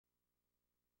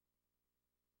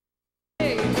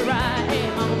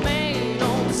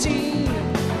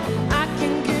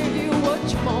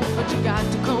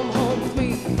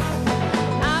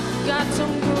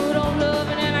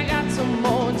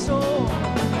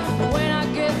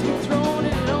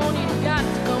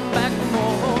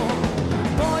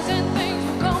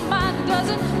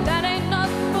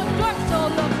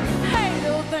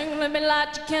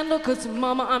handle, 'cause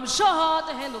mama, I'm sure hard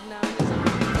to handle now.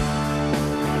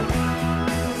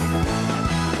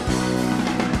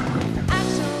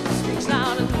 Action speaks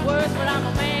louder than words, but I'm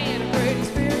a man of great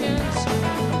experience.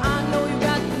 I know you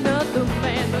got another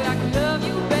man, but I can love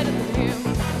you better than him.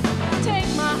 Take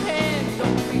my hand,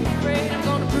 don't be afraid, I'm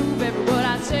gonna prove every word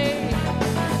I say.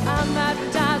 I'm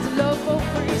advertising love for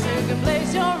free, so you can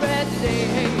place your ad today.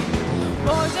 Hey,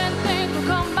 boys and things will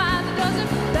come by the dozen,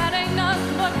 that ain't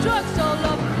nothing but drugstore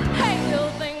love. Hey,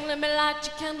 little thing, let me light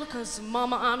your candle, 'cause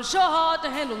mama, I'm sure hard to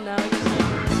handle now.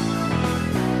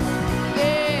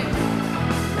 Yeah,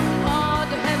 hard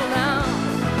to handle now.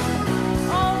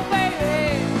 Oh, baby.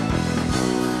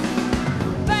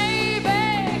 Baby,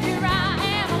 here I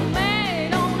am, a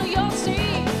man on your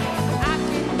seat. I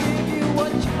can give you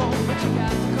what you want, but you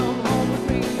got to come home with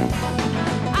me.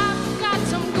 I've got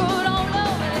some good old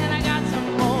love, and I got some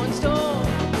more in store.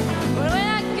 But when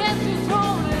I get through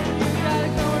throwing it, you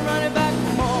gotta come and run it back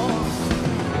for more.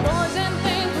 Boys and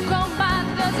things will come by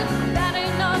the dozen, that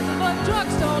ain't nothing but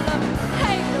drugstore love.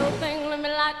 Hey, little thing, let me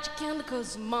light your candle,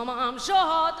 'cause mama, I'm sure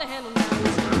hard to handle now.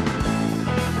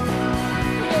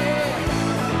 Yeah,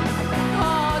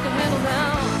 hard to handle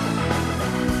now.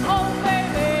 Oh,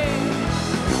 baby.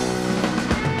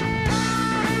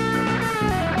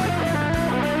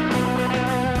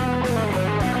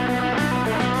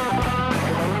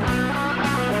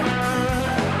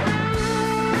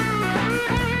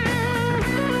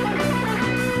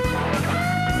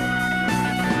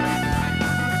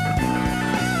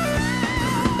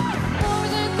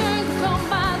 Boys and things will come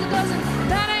by the dozen,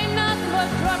 that ain't nothing but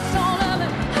drugstore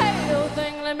loving. Hey, little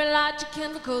thing, let me light your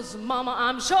candle, 'cause mama,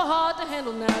 I'm sure hard to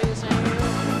handle now. You say,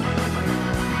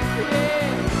 yeah,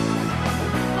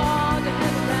 hard to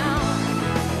handle now.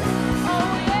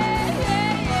 Oh, yeah,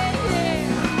 yeah, yeah, yeah.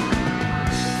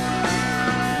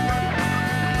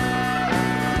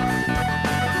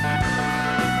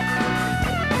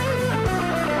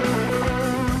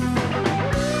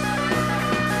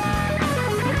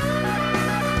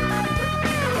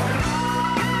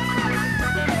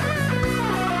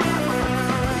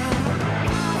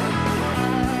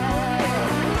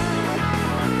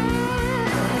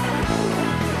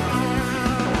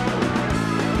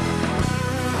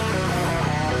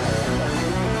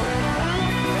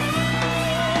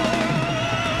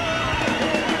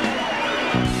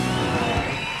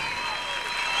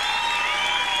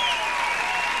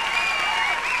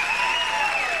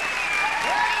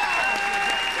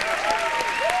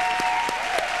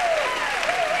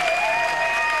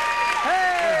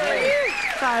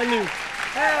 Salut!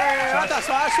 Hey, on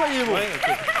t'asseoir, soyez-vous. Ouais, OK.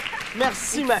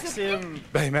 Merci, Maxime.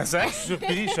 Ben, mais ça, je suis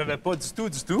surpris. Je savais pas du tout,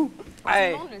 du tout.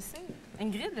 Hey. Tout le monde le sait.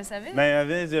 Ingrid le savait. Ben,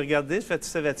 elle avait regardé, je fais, tu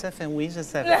savais-tu? Elle fait, oui, je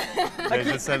savais. Ben,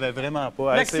 je le savais vraiment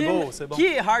pas. Hey, c'est Maxime, beau, c'est bon. qui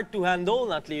est hard to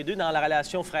handle entre les deux dans la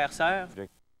relation frère-sœur?